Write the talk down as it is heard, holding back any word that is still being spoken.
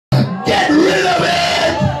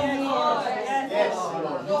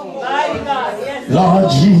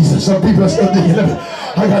Lord Jesus. Some people are still thinking,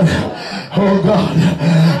 I got, oh God,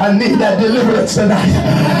 I need that deliverance tonight.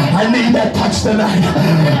 I need that touch tonight.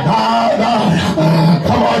 Oh God,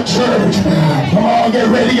 come on church. Come on, get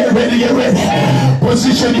ready, get ready, get ready.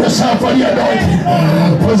 Position yourself for the anointing.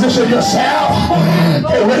 Position yourself.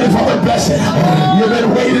 Get ready for the blessing. You've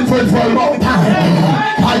been waiting for it for a long time.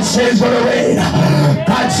 God says it's gonna rain.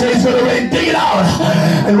 God says it's gonna rain. Dig it out.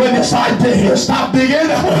 And when you start digging, stop digging.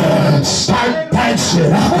 Start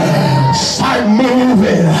dancing. Start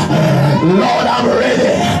moving. Lord, I'm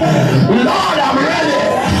ready. Lord, I'm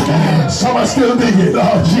ready. Some are still digging.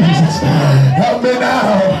 Oh, Jesus. Help me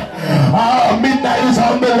now. Midnight is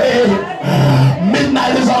on the way.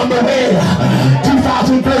 Midnight is on the way.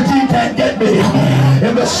 2013 can't get me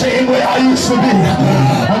in the same way I used to be.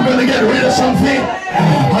 I'm going to get rid of something.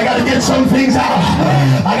 I got to get some things out.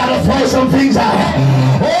 I got to throw some things out.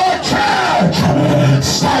 Oh, church,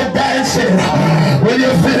 start dancing when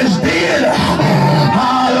you finish digging.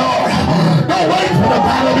 Lord, don't wait for the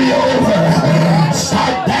battle to be over.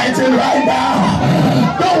 Start dancing right now.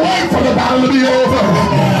 Don't wait for the battle to be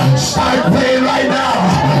over. Start praying right now.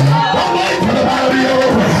 Don't wait for the battle to be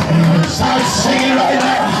over. Start singing right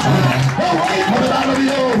now. Don't wait for the battle to be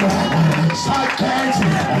over. Start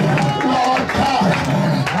dancing. Lord God,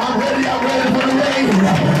 I'm ready for the rain.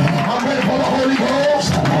 I'm ready for the Holy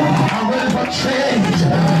Ghost. I'm ready for change.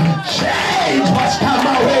 Change must come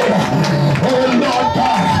my way. Oh Lord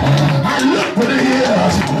God, I look for the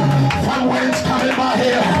hills. From whence coming my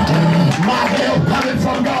help? My help coming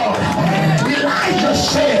from God. Elijah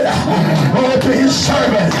said, oh, to his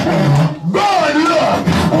servant, go and look.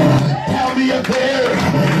 Tell me if there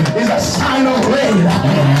is a sign of rain.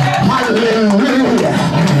 Hallelujah.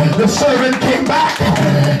 The servant came back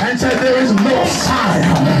and said there is no sign.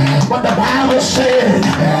 But the Bible said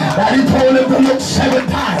that he told him to look 7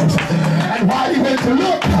 times. And while he went to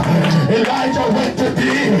look, Elijah went to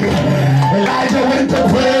dig. Elijah went to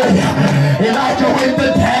pray. Elijah went to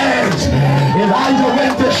dance. Elijah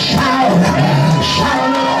went to shout. Shout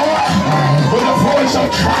on the Lord with a voice of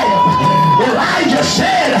triumph. Elijah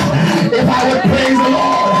said, if I would praise the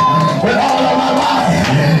Lord with all of my might,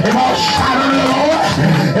 if I'll shout on the Lord,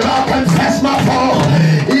 if I'll confess my fault,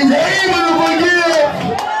 he's able to forgive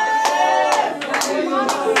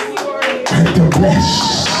and to bless.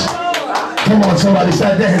 Come on, somebody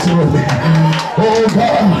start dancing with me. Oh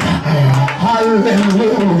God,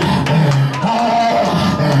 hallelujah.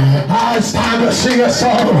 It's time to sing a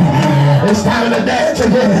song. It's time to dance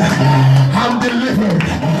again. I'm delivered.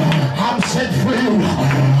 I'm set free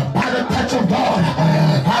by the touch of God.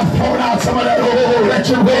 I've thrown out some of that old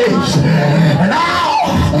wretched ways. And now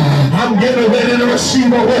I'm getting ready to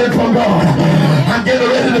receive a word from God. I'm getting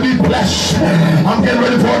ready to be blessed. I'm getting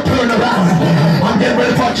ready for a turnaround. I'm getting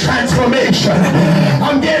ready for a transformation.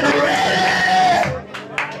 I'm getting ready.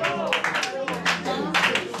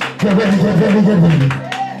 Get ready, get ready, get ready.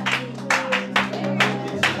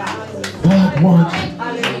 God wants to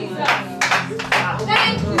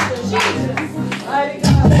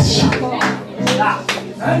bless you.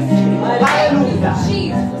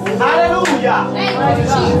 Hallelujah.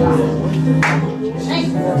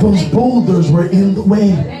 Those boulders were in the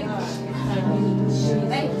way.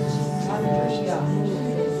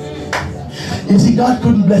 You see, God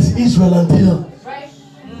couldn't bless Israel until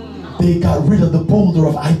they got rid of the boulder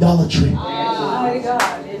of idolatry.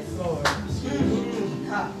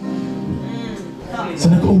 So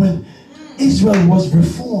when Israel was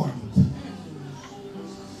reformed,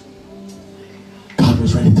 God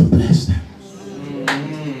was ready to bless them.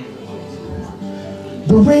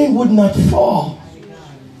 The rain would not fall.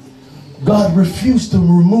 God refused to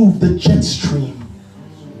remove the jet stream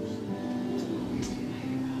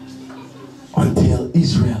until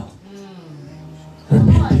Israel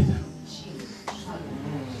repented.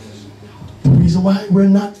 The reason why we're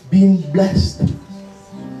not being blessed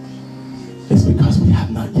is because we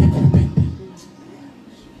have not yet repented.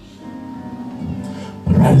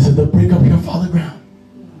 But rather said to break up your fallow ground.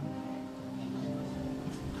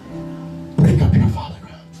 Break up your fallow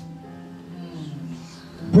ground.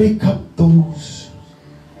 Break up those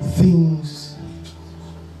things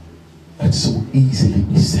that so easily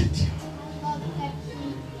beset you.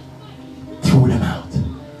 Throw them out.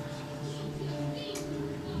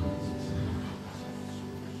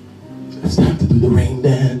 It's time to do the rain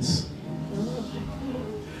dance.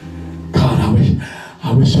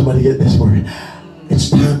 I wish somebody get this word. It's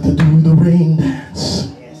time to do the rain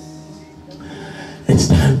dance. It's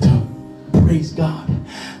time to praise God.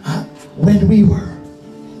 When we were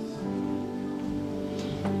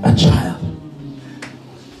a child,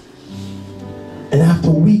 and after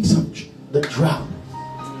weeks of the drought,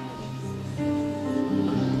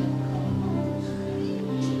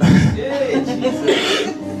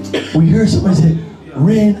 hear somebody say,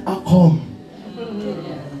 rain a come.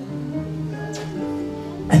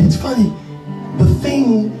 And it's funny, the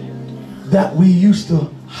thing that we used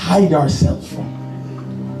to hide ourselves from.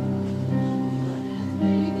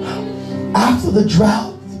 After the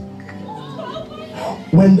drought,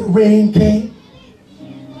 when the rain came,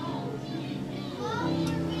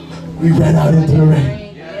 we ran out into the rain.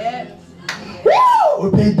 Woo! We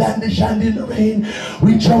played dandy shandy in the rain.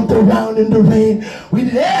 We jumped around in the rain. We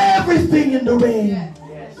did everything in the rain.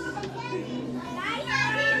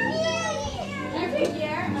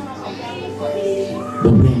 The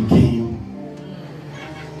rain came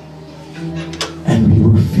and we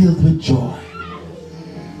were filled with joy.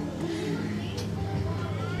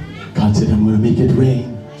 God said, I'm going to make it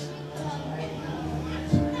rain.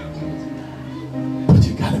 But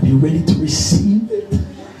you got to be ready to receive it.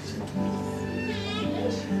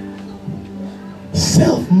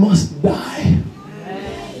 Self must die.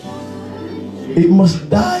 It must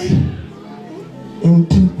die in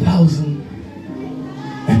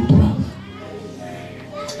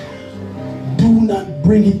 2012. Do not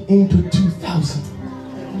bring it into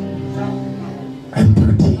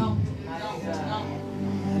 2013.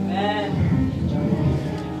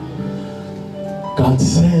 God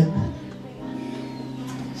said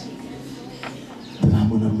that I'm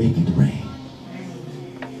going to make it rain.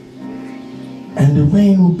 And the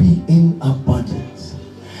rain will be in abundance.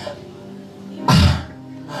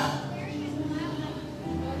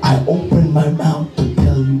 I opened my mouth to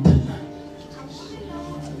tell you tonight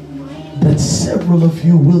that several of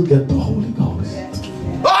you will get the Holy Ghost.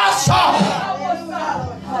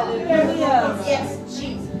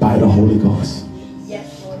 By the Holy Ghost.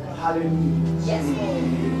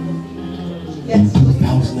 In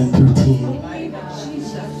 2013.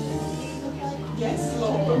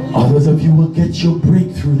 Others of you will get your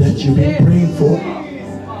breakthrough that you've been praying for.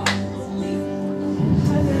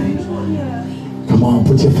 Come on,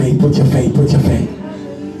 put your faith, put your faith, put your faith.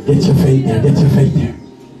 Get your faith there, get your faith there.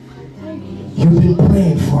 You've been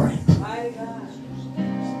praying for it.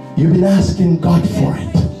 You've been asking God for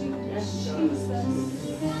it.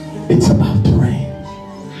 It's about to rain.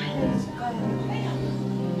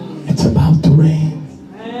 It's about to rain.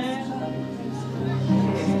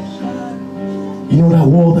 You know that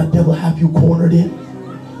wall that devil have you cornered in?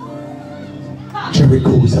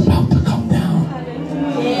 Jericho is about to come down.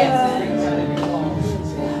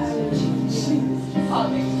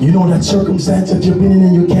 You know that circumstance that you've been in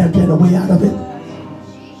and you can't get a way out of it?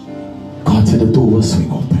 God said the door will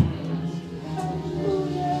swing open.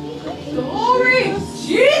 Glory!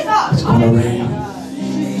 Jesus! It's gonna rain.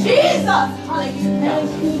 Jesus!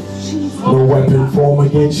 No weapon formed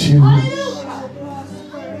against you.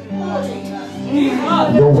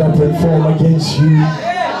 No weapon formed against you.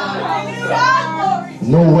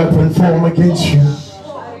 No weapon formed against you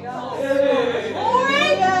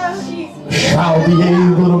shall be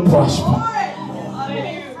able to prosper.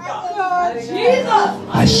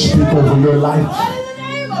 I speak over your life.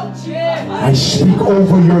 I speak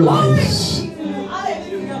over your lives.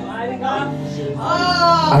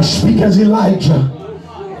 I speak as Elijah.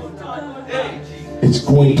 It's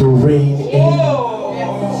going to rain in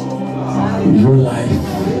your life.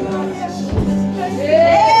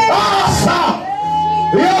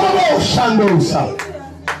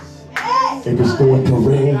 It is going to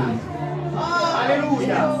rain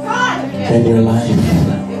in your life.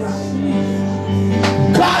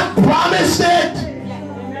 God promised it.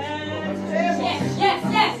 Yes.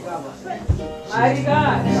 Mighty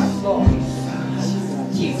God.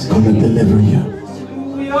 It's going to deliver you.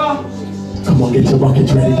 Come on, get your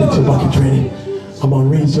buckets ready. Get your buckets ready. Come on,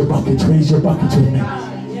 raise your buckets. Raise your buckets with me.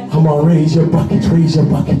 Come on, raise your buckets. Raise your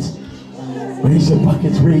buckets. Raise your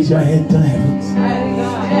buckets. Raise your head to the heavens.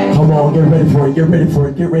 Come on, get ready for it. Get ready for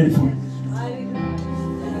it. Get ready for it.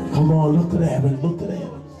 Come on, look to the heavens. Look to the heavens.